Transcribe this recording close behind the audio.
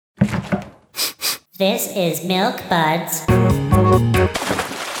This is Milk Buds.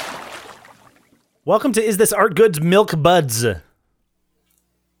 Welcome to Is This Art Good's Milk Buds.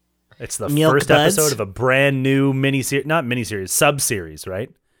 It's the Milk first Buds? episode of a brand new sub-series,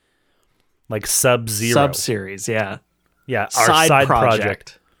 right? Like Sub-Zero. Sub-series, yeah. Yeah, our side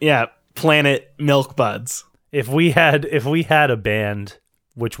project. Yeah, Planet Milk Buds. If we had a band,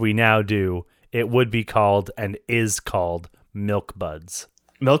 which we now do, it would be called and is called Milk Buds.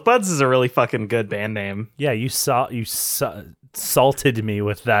 Milk Buds is a really fucking good band name. Yeah, you salted me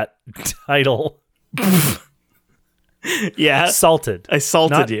with that title. Yeah. Salted. I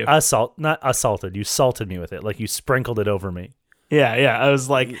salted you. Not assaulted. You salted me with it. Like you sprinkled it over me. Yeah. I was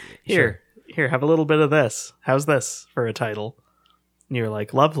like, Sure. here, have a little bit of this. How's this for a title? And you were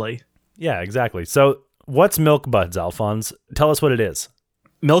like, lovely. Yeah, exactly. So what's Milk Buds, Alphonse? Tell us what it is.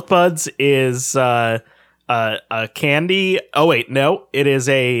 Milk Buds is a candy. Oh wait, no, it is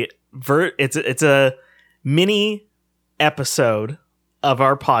it's a mini episode of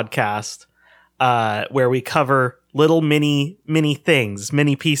our podcast where we cover little mini things,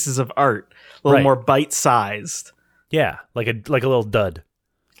 mini pieces of art, a little Right. more bite-sized. Yeah, like a little dud.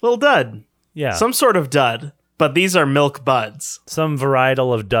 Little dud. Yeah. Some sort of dud, but these are Milk Buds. Some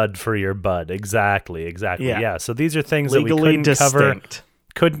varietal of dud for your bud. Exactly. Yeah. Yeah. So these are things Legally that we distinct.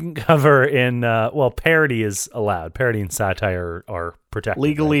 couldn't cover in parody is allowed. Parody and satire are protected.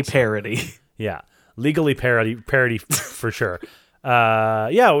 Legally right? parody. Yeah. Legally parody for sure.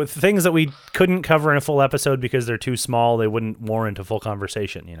 With things that we couldn't cover in a full episode because they're too small, they wouldn't warrant a full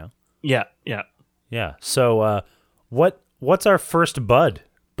conversation, you know. Yeah. Yeah. So what's our first bud?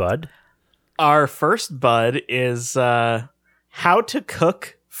 Bud? Our first bud is How to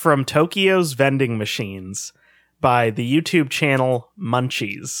Cook from Tokyo's Vending Machines by the YouTube channel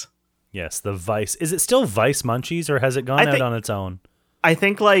Munchies. Yes, the Vice. Is it still Vice Munchies or has it gone out on its own? I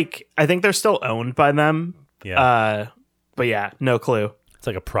think they're still owned by them. Yeah. But yeah, no clue. It's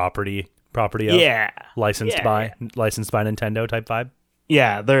like a property of Yeah. licensed by Nintendo type vibe.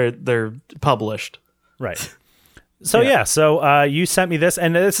 Yeah, they're published. Right. So you sent me this,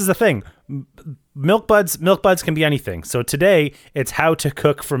 and this is the thing. Milk Buds can be anything. So today it's How to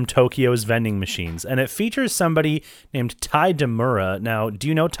Cook from Tokyo's Vending Machines, and it features somebody named Tai Demura. Now, do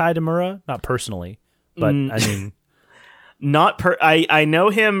you know Tai Demura? Not personally, but I mean, I know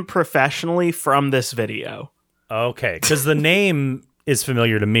him professionally from this video. okay, because the name is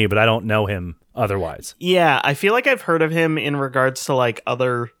familiar to me, but I don't know him otherwise. Yeah, I feel like I've heard of him in regards to like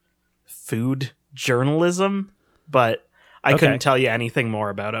other food journalism, but I couldn't tell you anything more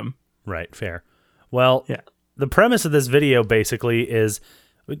about him. Right, fair. Well, Yeah. The premise of this video basically is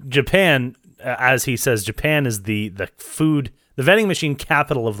Japan, as he says, Japan is the vending machine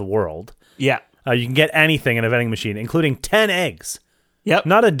capital of the world. Yeah. You can get anything in a vending machine, including 10 eggs. Yep.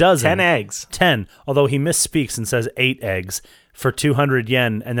 Not a dozen. 10 eggs. 10, although he misspeaks and says 8 eggs for 200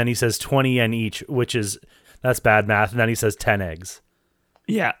 yen, and then he says 20 yen each, that's bad math, and then he says 10 eggs.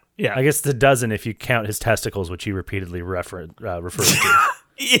 Yeah. I guess it's a dozen if you count his testicles, which he repeatedly refers to.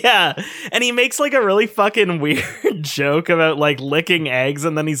 Yeah, and he makes like a really fucking weird joke about like licking eggs,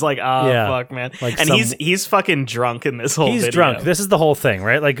 and then he's like, fuck, man. Like and he's fucking drunk in this whole video. He's drunk. This is the whole thing,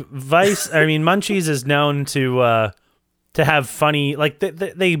 right? Like Munchies is known to have funny, like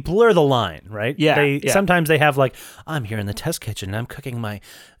they blur the line, right? Yeah. Sometimes they have like, I'm here in the test kitchen and I'm cooking my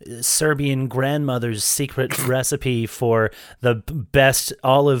Serbian grandmother's secret recipe for the best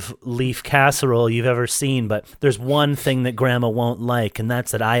olive leaf casserole you've ever seen, but there's one thing that grandma won't like, and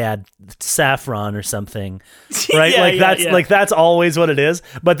that's that I add saffron or something, right? That's always what it is.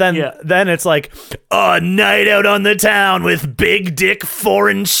 But then it's like a night out on the town with big dick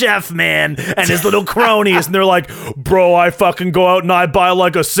foreign chef man and his little cronies, and they're like, bro, I fucking go out and I buy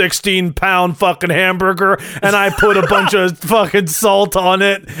like a 16-pound fucking hamburger and I put a bunch of fucking salt on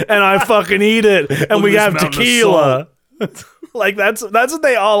it and I fucking eat it, and we have tequila. Like that's what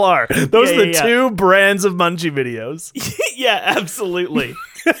they all are. Those are the two brands of Munchie videos. Yeah, absolutely.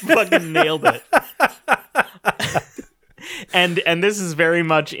 Fucking nailed it. And this is very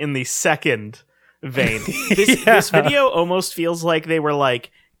much in the second vein. This video almost feels like they were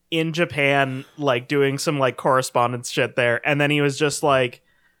like in Japan, like doing some like correspondence shit there, and then he was just like,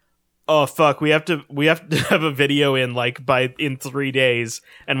 oh fuck, we have to have a video in 3 days,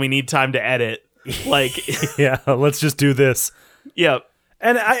 and we need time to edit. Like, yeah, let's just do this. Yeah.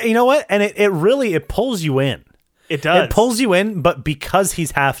 And you know what? And it really pulls you in. It does. It pulls you in, but because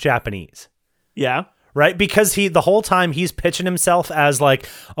he's half Japanese. Yeah. Right? Because the whole time he's pitching himself as like,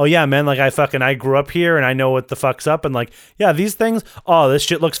 oh yeah, man, like I grew up here and I know what the fuck's up, and like, yeah, these things, oh, this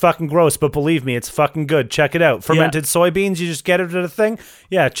shit looks fucking gross, but believe me, it's fucking good. Check it out. Fermented soybeans, you just get it at a thing.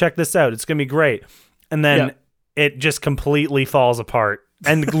 Yeah, check this out. It's gonna be great. and then Yeah. it just completely falls apart,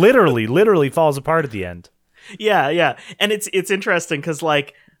 and literally falls apart at the end. Yeah. And it's interesting because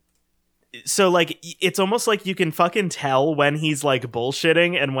like, so like it's almost like you can fucking tell when he's like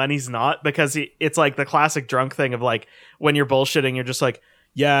bullshitting and when he's not, because it's like the classic drunk thing of like when you're bullshitting, you're just like,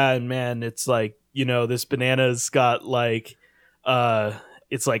 yeah, and man, it's like, you know, this banana's got like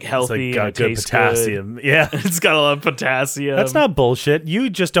it's like healthy, It's like and got it good tastes potassium. Yeah, good. It's got a lot of potassium. that's not bullshit. You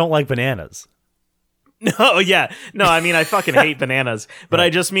just don't like bananas. No, yeah. No, I mean I fucking hate bananas. But Right. I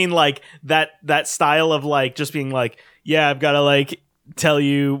just mean like that style of like just being like, yeah, I've gotta like tell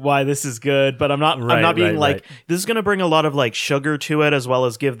you why this is good, but I'm not being like this is gonna bring a lot of like sugar to it as well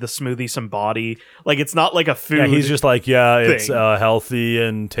as give the smoothie some body. Like it's not like a food. Yeah, he's just like, yeah, it's thing. Healthy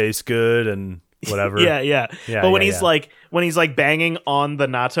and tastes good and whatever. Yeah. Yeah, But when yeah, he's yeah. like when he's like banging on the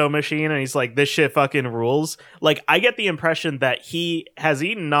natto machine and he's like, this shit fucking rules, like I get the impression that he has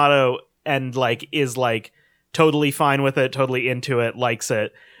eaten natto and like is like totally fine with it, totally into it, likes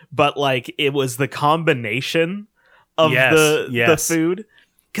it. But like it was the combination of the food.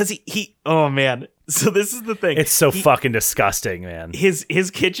 Cause he oh man. So this is the thing. It's so fucking disgusting, man. His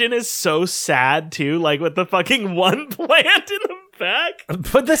kitchen is so sad too, like with the fucking one plant in the back.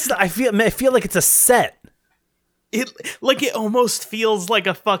 But this, I feel like it's a set. It almost feels like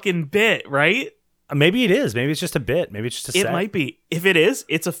a fucking bit, right? Maybe it is. Maybe it's just a bit. Maybe it's just a set. It might be. If it is,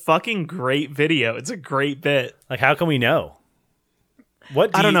 it's a fucking great video. It's a great bit. Like, how can we know?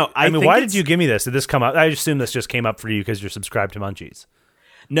 What? I don't know. I mean, think why it's- did you give me this? Did this come up? I assume this just came up for you because you're subscribed to Munchies.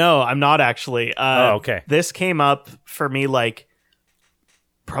 No, I'm not actually. Oh, okay. This came up for me like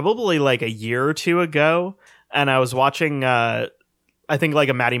probably like a year or two ago, and I was watching I think like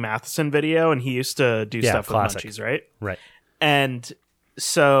a Matty Matheson video, and he used to do stuff classic. with Munchies, right? Right. And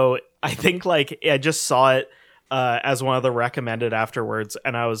so I think like I just saw it as one of the recommended afterwards,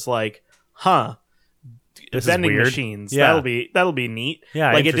 and I was like, huh. This is Vending weird. machines. Yeah. That'll be neat.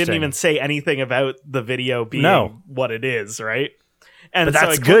 Yeah, like it didn't interesting. even say anything about the video being No. what it is, right? And But so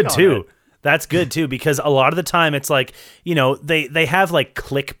that's I good click on too. it. That's good too, because a lot of the time it's like, you know, they have like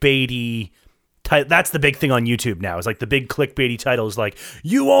clickbaity type. That's the big thing on YouTube now. Is like the big clickbaity titles like,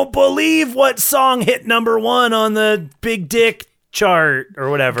 you won't believe what song hit #1 on the Big Dick chart or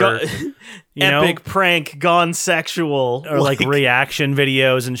whatever. You know? Epic prank gone sexual, Or like reaction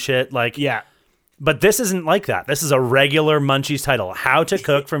videos and shit. Like, yeah. but this isn't like that. This is a regular Munchies title. How to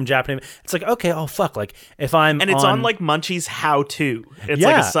cook from Japanese. It's like, okay, oh fuck. Like if I'm And it's on like Munchies How To. It's Yeah,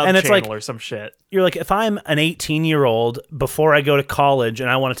 like a sub and it's channel like- or some shit. you're like, if I'm an 18-year-old before I go to college and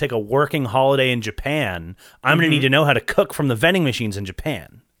I want to take a working holiday in Japan, I'm going to need to know how to cook from the vending machines in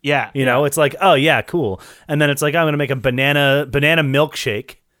Japan. Yeah. You know, it's like, oh yeah, cool. And then it's like, I'm going to make a banana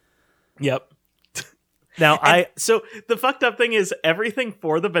milkshake. Yep. Now So the fucked up thing is everything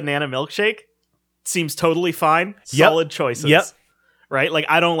for the banana milkshake seems totally fine. Yep. Solid choices. Yep. Right? Like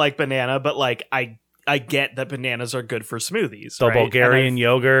I don't like banana, but like I get that bananas are good for smoothies. the right? And Bulgarian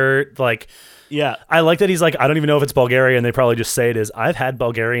yogurt, like yeah. I like that he's like, I don't even know if it's Bulgarian. They probably just say it is. I've had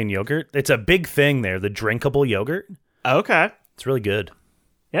Bulgarian yogurt. It's a big thing there, the drinkable yogurt. Okay. It's really good.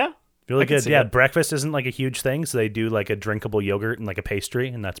 Yeah. Really I can good. see Yeah, it. breakfast isn't like a huge thing, so they do like a drinkable yogurt and like a pastry,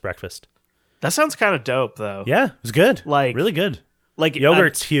 and that's breakfast. That sounds kind of dope though. Yeah, it was good. Like- really good. Like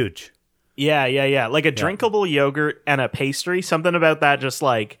Yogurt's huge. Yeah. Like a drinkable yogurt and a pastry. Something about that just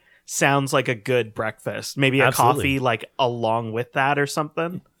like sounds like a good breakfast. Maybe a Absolutely. coffee like along with that or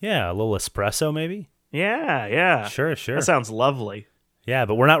something. Yeah, a little espresso maybe. Yeah. Sure. That sounds lovely. Yeah,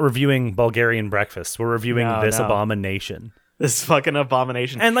 but we're not reviewing Bulgarian breakfast. We're reviewing No, this no. abomination. This fucking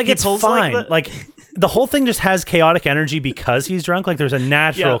abomination. And like He it's pulls, fine. the- Like the whole thing just has chaotic energy because he's drunk. Like there's a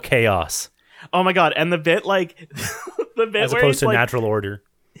natural Yeah. chaos oh my god! And the bit like the bit as where opposed he's to like, natural order.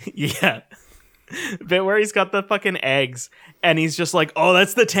 yeah, bit where he's got the fucking eggs and he's just like, oh,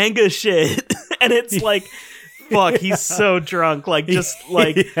 that's the Tenga shit, and it's like, fuck, he's so drunk, like just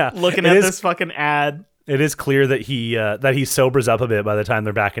like Yeah. looking It at is- this fucking ad. It is clear that he sobers up a bit by the time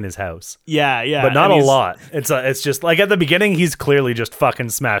they're back in his house. Yeah, But not and a he's- lot. It's just like at the beginning he's clearly just fucking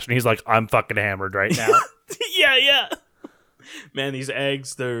smashed and he's like, I'm fucking hammered right now. Yeah. Man, these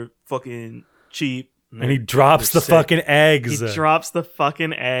eggs, they're fucking cheap. And he drops They're the sick. fucking eggs. He drops the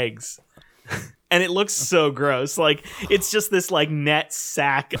fucking eggs. And it looks so gross. Like it's just this like net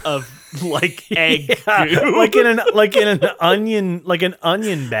sack of like egg goo. like in an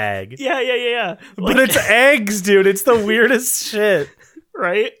onion bag. Yeah. But Like, it's eggs, dude. It's the weirdest shit.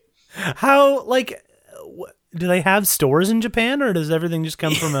 right? How do they have stores in Japan, or does everything just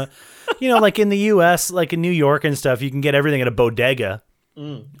come from a like in the US, like in New York and stuff, you can get everything at a bodega,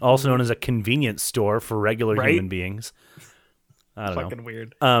 also known as a convenience store for regular Right? human beings. I don't know. Fucking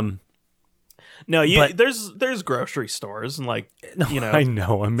weird. No, But- there's grocery stores and like I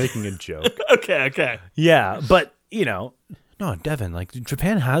know, I'm making a joke. okay. Yeah, but no, Devin, like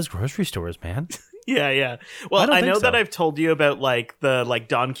Japan has grocery stores, man. Yeah. Well, don't I think know so. that I've told you about like the like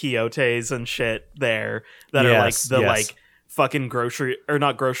Don Quixotes and shit there that are like Yes, the yes. like fucking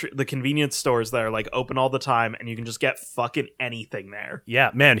the convenience stores that are like open all the time and you can just get fucking anything there. Yeah,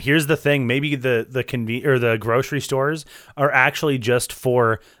 man, here's the thing. Maybe the the grocery stores are actually just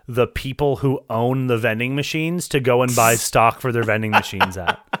for the people who own the vending machines to go and buy stock for their vending machines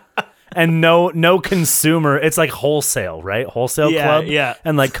at. And no consumer. It's like wholesale, right? Wholesale club. Yeah.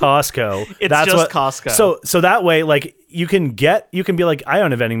 And like Costco. It's That's just Costco. So that way, like you can be like, I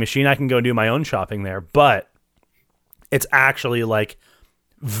own a vending machine. I can go do my own shopping there. But it's actually like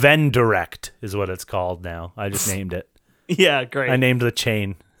Vendirect is what it's called now. I just named it. Yeah, great. I named the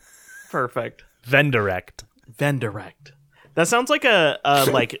chain Perfect. Vendirect. Vendirect. That sounds like a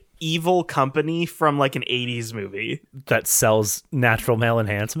like evil company from like an 80s movie. That sells natural male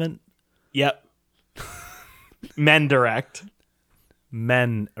enhancement. Yep. Men Direct.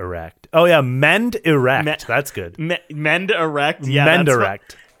 Men erect. Oh yeah, Mend erect. Me- That's good. Mend Erect. Yeah, Mend that's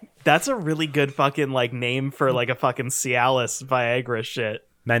erect. That's a really good fucking like name for like a fucking Cialis Viagra shit.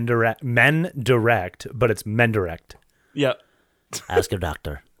 Men direct, but it's Mendirect. Yep. Ask your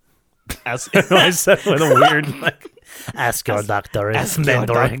doctor. As I said with a weird like. Ask your doctor if ask your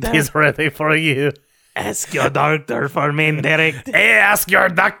Mendirect doctor. is ready for you. Ask your doctor for Men Direct. Hey, ask your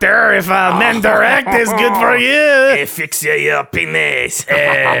doctor if Mendirect is good for you. Fix your penis.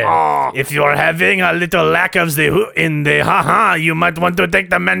 If you're having a little lack of the in the haha, you might want to take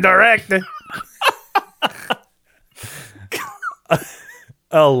the Mendirect.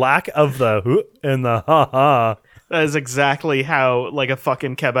 A lack of the in the haha. That is exactly how like a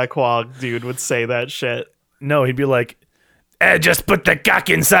fucking Quebecois dude would say that shit. No, he'd be like, just put the cock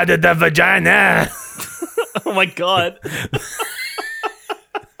inside of the vagina. Oh my god.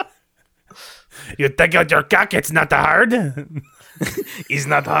 You take out your cock, it's not hard. He's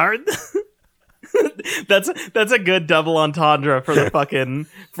not hard. That's a good double entendre for the fucking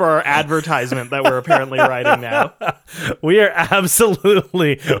for our advertisement that we're apparently writing now. We are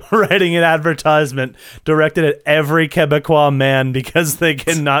absolutely writing an advertisement directed at every Quebecois man because they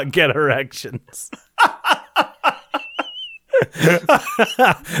cannot get erections.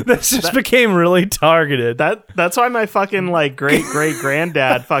 This just became really targeted. That's why my fucking like great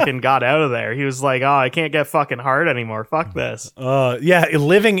granddad fucking got out of there. He was like, "Oh, I can't get fucking hard anymore. Fuck this." Yeah,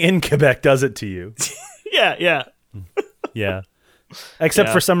 living in Quebec does it to you. Yeah. Yeah. Except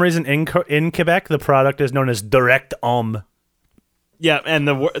Yeah. for some reason in Quebec, the product is known as Direct Homme. Yeah, and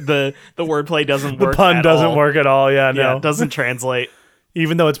the wordplay doesn't The work. pun at doesn't all. work at all. Yeah, Yeah, no. it doesn't translate.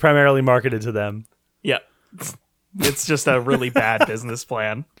 Even though it's primarily marketed to them. Yeah. It's just a really bad business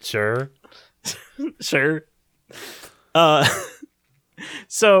plan. Sure. Sure.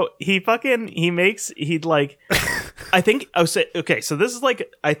 So he'd like I think so this is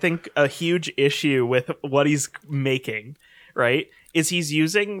like I think a huge issue with what he's making, right? Is he's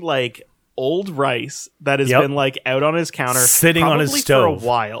using like old rice that has Yep. been like out on his counter Sitting on his probably stove. for a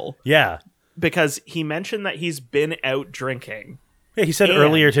while Yeah. because he mentioned that he's been out drinking. Yeah, he said And-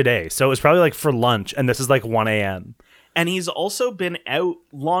 earlier today. So it was probably like for lunch, and this is like 1 a.m. And he's also been out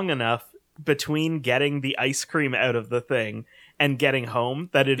long enough between getting the ice cream out of the thing and getting home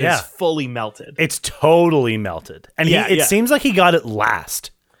that it Yeah. is fully melted. It's totally melted. And Yeah, it yeah. seems like he got it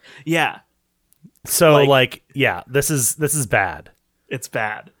last. Yeah, So Like- yeah, this is bad. it's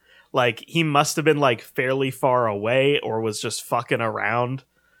bad. Like he must have been like fairly far away or was just fucking around.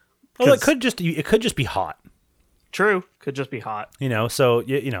 Well, 'Cause- it could just be hot. True, could just be hot. So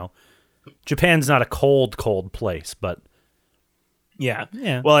Japan's not a cold place, but Yeah.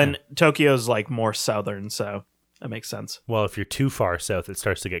 Yeah. Well, and Tokyo's like more southern, so that makes sense. well, if you're too far south, it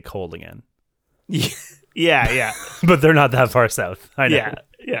starts to get cold again. Yeah. But they're not that far south. I know.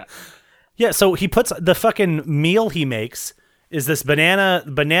 Yeah. Yeah, so he puts the fucking meal he makes is this banana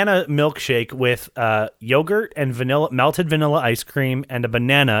milkshake with yogurt and melted vanilla ice cream and a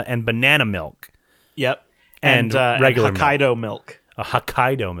banana and banana milk. Yep. And regular and Hokkaido milk. A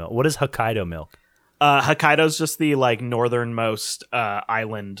Hokkaido milk. What is Hokkaido milk? Hokkaido's just the like northernmost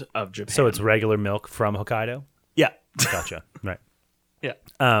island of Japan. So it's regular milk from Hokkaido? yeah. Gotcha. Right. Yeah.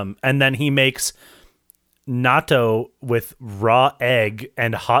 And then he makes natto with raw egg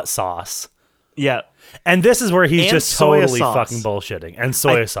and hot sauce. Yeah. And this is where he's And just soya totally sauce. fucking bullshitting. And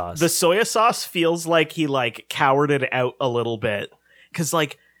soy sauce. The soya sauce feels like he like cowered it out a little bit. Cause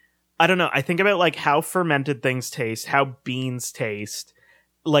like, I don't know. I think about like how fermented things taste, how beans taste.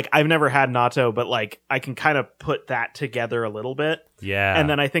 like I've never had natto, but like I can kind of put that together a little bit. Yeah. And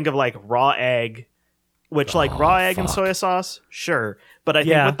then I think of like raw egg, which like raw egg and soy sauce, sure. But I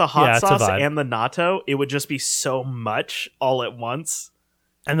think with the hot sauce and the natto, it would just be so much all at once.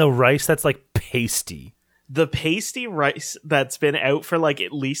 And the rice that's like pasty. The pasty rice that's been out for like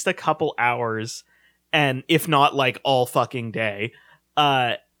at least a couple hours, and if not like all fucking day.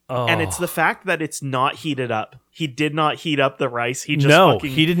 And it's the fact that it's not heated up. He did not heat up the rice. He just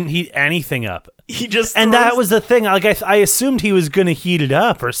he didn't heat anything up. He just and that was the thing. Like I assumed he was gonna heat it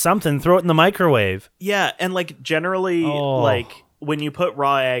up or something. Throw it in the microwave. Yeah, and like generally, like when you put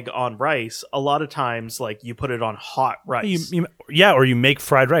raw egg on rice, a lot of times like you put it on hot rice. Or you make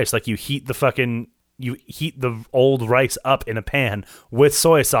fried rice. Like you heat the old rice up in a pan with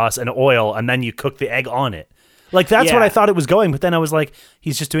soy sauce and oil, and then you cook the egg on it. Like, that's what I thought it was going, but then I was like,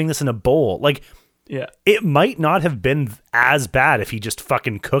 he's just doing this in a bowl. Like, it might not have been as bad if he just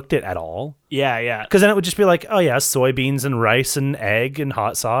fucking cooked it at all. Yeah. Because then it would just be like, oh yeah, soybeans and rice and egg and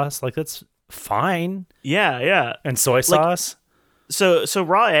hot sauce. Like, that's fine. Yeah. And soy sauce. So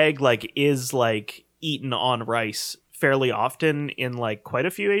raw egg, like, is, like, eaten on rice fairly often in, like, quite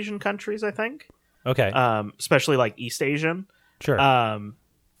a few Asian countries, I think. Okay. Especially, like, East Asian. Sure.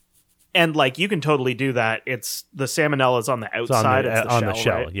 And like you can totally do that. It's the salmonella's on the outside. It's the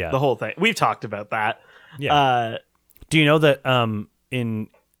shell, right? Yeah. The whole thing. We've talked about that. Yeah. Do you know that in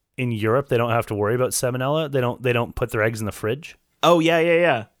Europe they don't have to worry about salmonella? They don't put their eggs in the fridge. Oh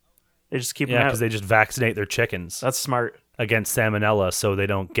yeah. They just keep them out because they just vaccinate their chickens. That's smart. Against salmonella, so they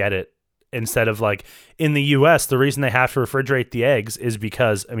don't get it. Instead of like in the U.S., the reason they have to refrigerate the eggs is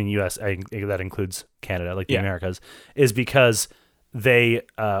because U.S. That includes Canada, like the Americas, is because they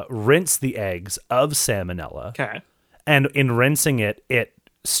rinse the eggs of salmonella. Okay. And in rinsing it, it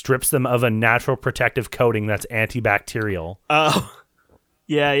strips them of a natural protective coating that's antibacterial. Oh,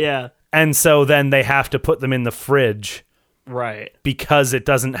 yeah. And so then they have to put them in the fridge. Right. Because it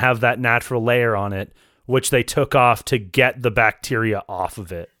doesn't have that natural layer on it, which they took off to get the bacteria off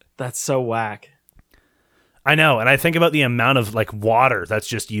of it. That's so whack. I know. And I think about the amount of like water that's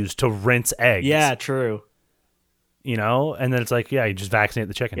just used to rinse eggs. Yeah, true. You know, and then it's like, you just vaccinate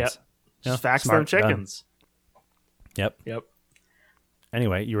the chickens. Yep. Just vaccinate them chickens. Done. Yep.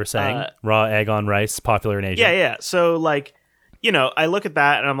 Anyway, you were saying raw egg on rice, popular in Asia. Yeah. So like, I look at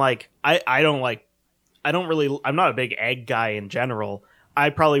that and I'm like, I'm not a big egg guy in general. I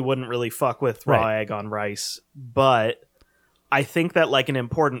probably wouldn't really fuck with raw egg on rice, but I think that like an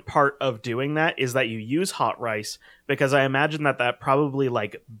important part of doing that is that you use hot rice, because I imagine that probably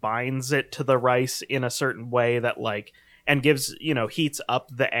like binds it to the rice in a certain way that like, and gives, heats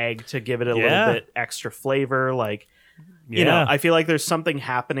up the egg to give it a little bit extra flavor. Like, I feel like there's something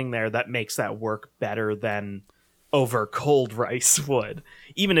happening there that makes that work better than over cold rice would.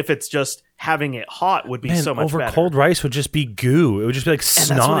 Even if it's just having it hot would be so much better. Over cold rice would just be goo. It would just be like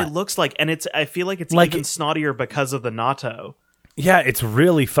snot. And that's what it looks like. And I feel like it's even snottier because of the natto. Yeah, it's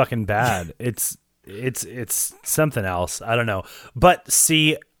really fucking bad. it's something else. I don't know. But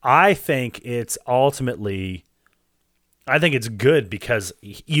see, I think it's good because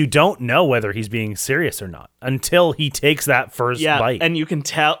you don't know whether he's being serious or not until he takes that first bite. And you can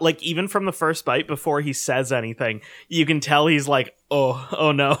tell, like, even from the first bite before he says anything, you can tell he's like,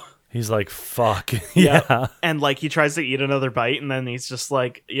 oh no. He's like, fuck. Yeah. And like he tries to eat another bite and then he's just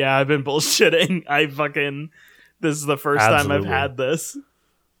like, yeah, I've been bullshitting. This is the first time I've had this.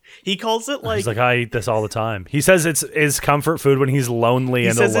 He calls it like... He's like, I eat this all the time. He says it's his comfort food when he's lonely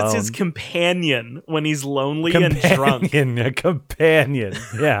and alone. He says it's his companion when he's lonely and drunk. A companion,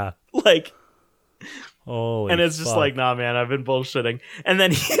 yeah. Like... Holy and it's just like, nah, man, I've been bullshitting. And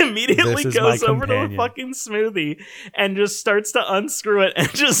then he immediately goes over to a fucking smoothie and just starts to unscrew it and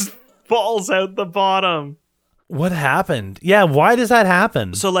just falls out the bottom. What happened? Yeah, why does that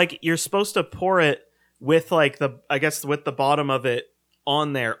happen? So, like, you're supposed to pour it with, like, with the bottom of it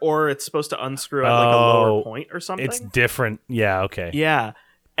on there, or it's supposed to unscrew at, like, a lower point or something. It's different. Yeah, okay. Yeah.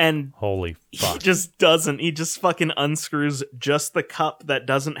 And holy fuck. He just doesn't. He just fucking unscrews just the cup that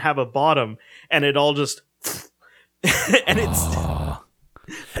doesn't have a bottom, and it all just... and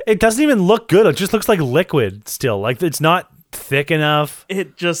it doesn't even look good. It just looks like liquid still. Like, it's not thick enough.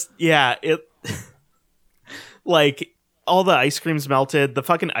 It just... Yeah, it... like, all the ice cream's melted. The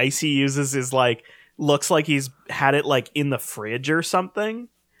fucking ice he uses is, like... looks like he's had it, like, in the fridge or something.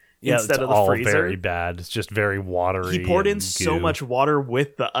 Yeah, instead it's of the all freezer. Very bad. It's just very watery. He poured in so much water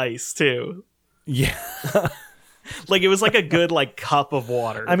with the ice too. Yeah, like it was like a good like cup of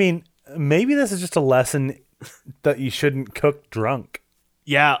water. I mean, maybe this is just a lesson that you shouldn't cook drunk.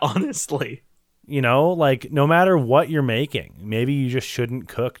 Yeah, honestly. you know, like no matter what you're making, maybe you just shouldn't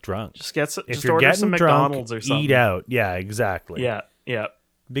cook drunk. Just get some, If just you're order getting some drunk, McDonald's or something. eat out. Yeah, exactly. Yeah.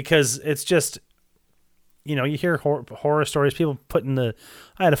 Because it's just, you know, you hear horror stories. People putting I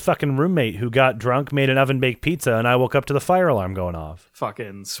had a fucking roommate who got drunk, made an oven baked pizza, and I woke up to the fire alarm going off.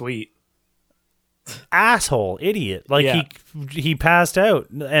 Fucking sweet. Asshole, idiot. Like Yeah. he passed out,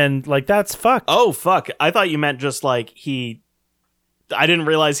 and like that's fucked. Oh fuck! I thought you meant just like I didn't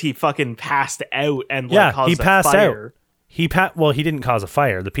realize he fucking passed out and like Yeah, caused he passed a fire. out. Well, he didn't cause a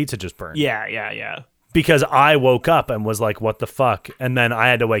fire. The pizza just burned. Yeah. Because I woke up and was like, "What the fuck?" And then I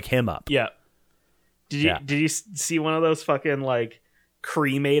had to wake him up. Yeah. Did you see one of those fucking like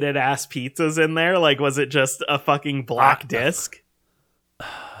cremated ass pizzas in there? Like, was it just a fucking black disc?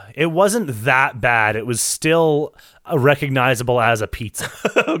 It wasn't that bad. It was still recognizable as a pizza.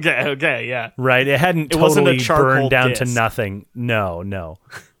 Okay, yeah. Right? It hadn't It wasn't a totally charcoal burned down to disc. nothing. No.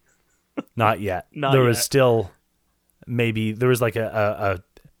 Not yet. Not there was yet. still maybe there was like a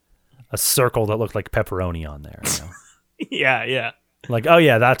circle that looked like pepperoni on there. You know? Yeah. Like, oh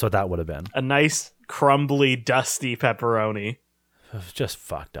yeah, that's what that would have been. A nice crumbly, dusty pepperoni. It was just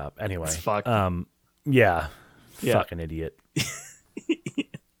fucked up. Anyway. It's fucked. Yeah. Yeah. Fucking idiot.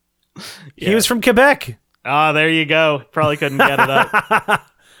 He was from Quebec. Ah, there you go. Probably couldn't get it up.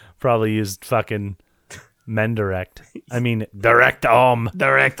 Probably used fucking Mendirect. I mean, direct home.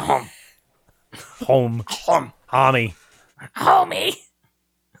 Direct home. Homie. Homie.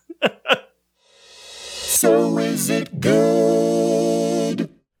 So is it good?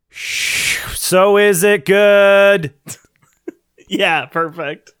 So is it good? Yeah,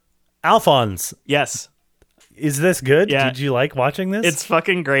 perfect. Alphonse, Yes. is this good? Yeah. Did you like watching this? It's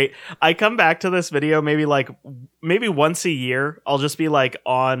fucking great. I come back to this video maybe once a year. I'll just be like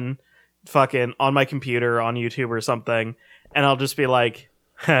on my computer on YouTube or something, and I'll just be like,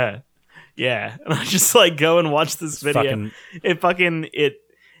 huh, yeah, and I'll just like go and watch this video.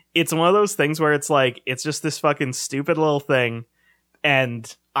 It's one of those things where it's like it's just this fucking stupid little thing,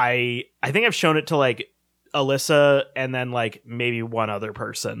 and I think I've shown it to like Alyssa and then like maybe one other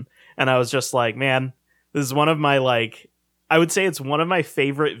person, and I was just like, man, this is one of my I would say it's one of my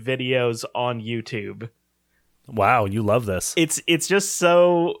favorite videos on YouTube. Wow, you love this. It's just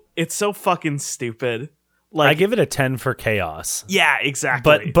so fucking stupid. Like, I give it a 10 for chaos. yeah,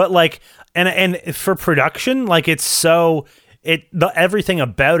 exactly. But like and for production, like it's so everything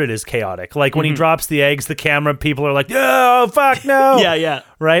about it is chaotic. Like when he drops the eggs, the camera people are like, "Oh, fuck no." yeah.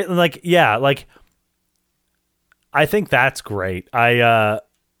 Right? And like I think that's great. I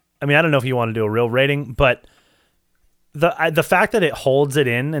mean, I don't know if you want to do a real rating, but the fact that it holds it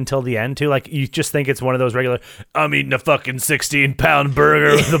in until the end too, like you just think it's one of those regular, I'm eating a fucking 16-pound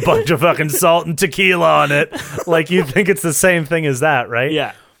burger with a bunch of fucking salt and tequila on it. Like you think it's the same thing as that, right?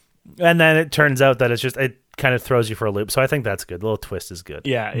 Yeah. And then it turns out that it kind of throws you for a loop. So I think that's good. The little twist is good.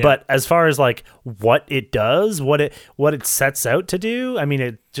 Yeah. But as far as like what it does, what it sets out to do, I mean,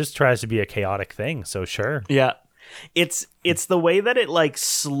 it just tries to be a chaotic thing. So sure. Yeah. It's the way that it like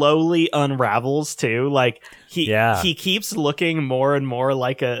slowly unravels too. Like he keeps looking more and more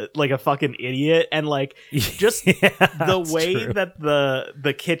like a fucking idiot, and like just the way true. that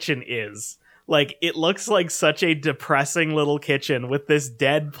the kitchen is. Like it looks like such a depressing little kitchen with this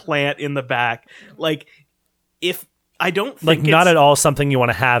dead plant in the back. Like if I don't think Like not at all something you want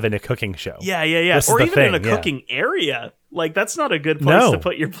to have in a cooking show. Yeah. This is Or the even thing, in a yeah. cooking area. Like that's not a good place No. to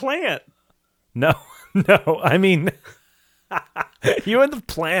put your plant. No, I mean, you and the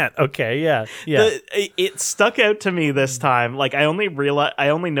plant. Okay, yeah. It stuck out to me this time. Like I only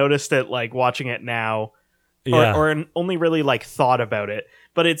noticed it like watching it now, Yeah. or only really like thought about it.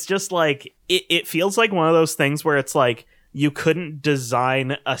 But it's just like it feels like one of those things where it's like you couldn't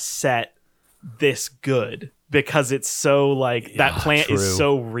design a set this good because it's so like that plant true. is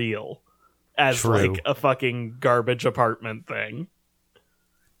so real as True. like a fucking garbage apartment thing.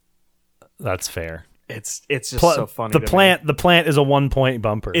 That's fair. It's just so funny. The plant is a 1-point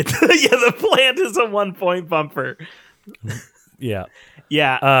bumper. Yeah, the plant is a 1-point bumper. yeah.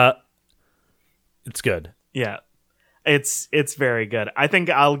 Yeah. It's good. Yeah. It's very good. I think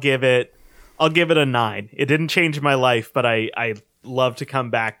I'll give it a 9. It didn't change my life, but I love to come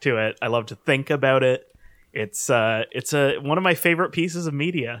back to it. I love to think about it. It's one of my favorite pieces of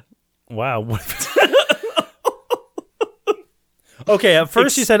media. Wow. Okay, at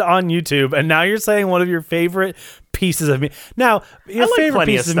first you said on YouTube, and now you're saying one of your favorite pieces of media. Now, your like favorite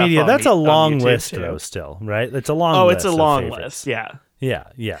plenty of pieces of stuff media, on that's me- a on long YouTube, list, too. though, still, right? It's a long list. It's a of long favorites. list. Yeah.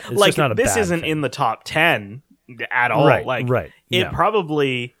 Yeah. It's Like just not a this bad isn't thing. in the top 10 at all. Right, Like right. it No.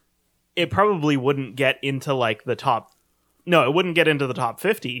 probably wouldn't get into like the top No, it wouldn't get into the top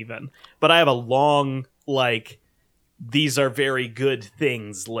 50 even. But I have a long, like, these are very good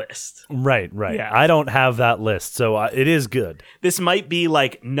things list. Right. Yeah. I don't have that list, so it is good. This might be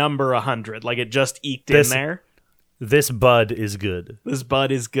like number 100. Like, it just eked This- in there. This bud is good. This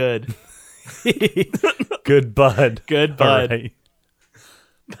bud is good. Good bud. Good All bud. right.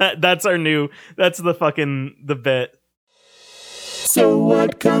 That's the bit. So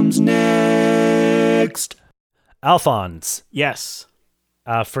what comes next? Alphonse, Yes.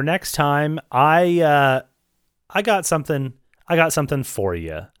 for next time, I got something for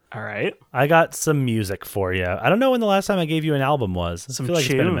you. All right. I got some music for you. I don't know when the last time I gave you an album was. I Some feel like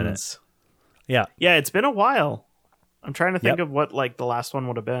tunes. it's been a minute. Yeah. Yeah, it's been a while. I'm trying to think Yep. of what like the last one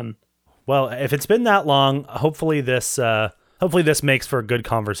would have been. Well, if it's been that long, hopefully this makes for a good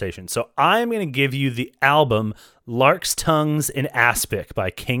conversation. So I'm going to give you the album Lark's Tongues in Aspic by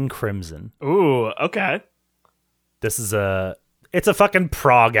King Crimson. Ooh, okay. This is it's a fucking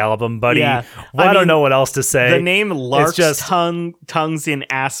prog album, buddy. Yeah. Well, I don't know what else to say. The name Lark's just- Tongues in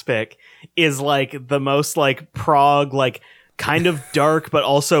Aspic is like the most like prog, like kind of dark but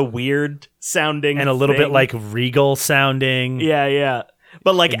also weird sounding and a little bit thing. like regal sounding. Yeah.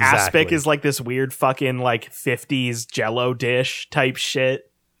 But like Exactly. Aspic is like this weird fucking like 50s jello dish type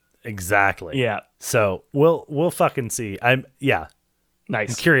shit. Exactly. Yeah. So we'll fucking see. I'm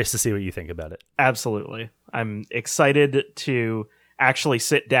Nice. curious to see what you think about it. Absolutely. I'm excited to actually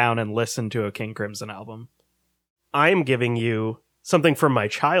sit down and listen to a King Crimson album. I'm giving you something from my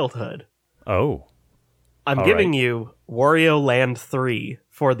childhood. Oh. I'm All giving right. you Wario Land 3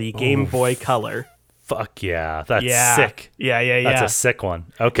 for the Game Boy Color. Fuck yeah. That's Yeah. sick. Yeah. That's a sick one.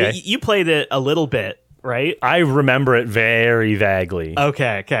 Okay. You played it a little bit, right? I remember it very vaguely.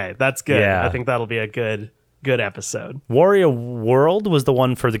 Okay. That's good. Yeah. I think that'll be a good episode. Wario World was the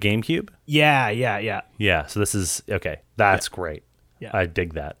one for the GameCube? Yeah. Yeah, so this is okay. That's great. Yeah. I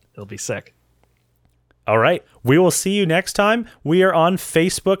dig that. It'll be sick. All right. We will see you next time. We are on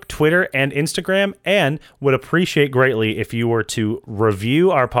Facebook, Twitter, and Instagram, and would appreciate greatly if you were to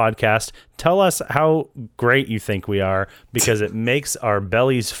review our podcast. Tell us how great you think we are, because it makes our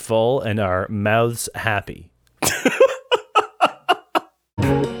bellies full and our mouths happy.